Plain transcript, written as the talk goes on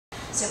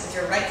Step with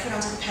your right foot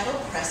onto the pedal,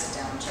 press it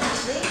down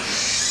gently.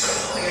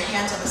 Put your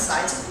hands on the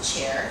sides of the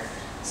chair.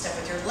 Step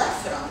with your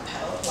left foot on the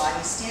pedal,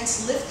 Pilates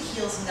stance, lift the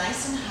heels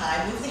nice and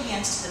high, move the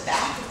hands to the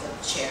back of the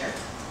chair.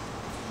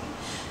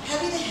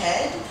 Heavy the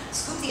head,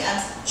 scoop the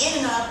abs in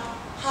and up,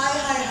 high,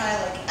 high,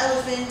 high like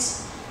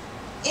elephant.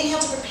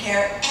 Inhale to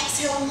prepare,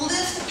 exhale,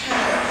 lift the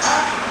pedal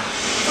up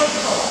for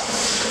pull-up.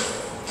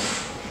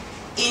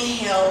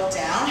 Inhale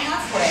down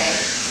halfway,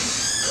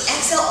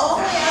 exhale all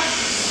the way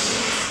up.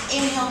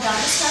 Inhale down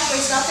just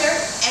halfway, stop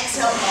there.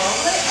 Exhale all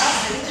the way up,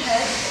 heavy the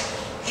head.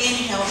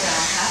 Inhale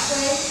down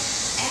halfway.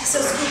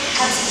 Exhale, scoop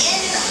abs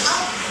in and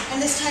up. And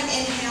this time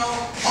inhale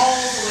all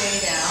the way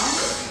down.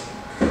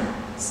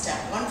 Step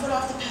one foot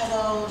off the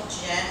pedal,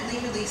 gently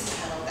release the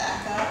pedal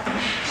back up.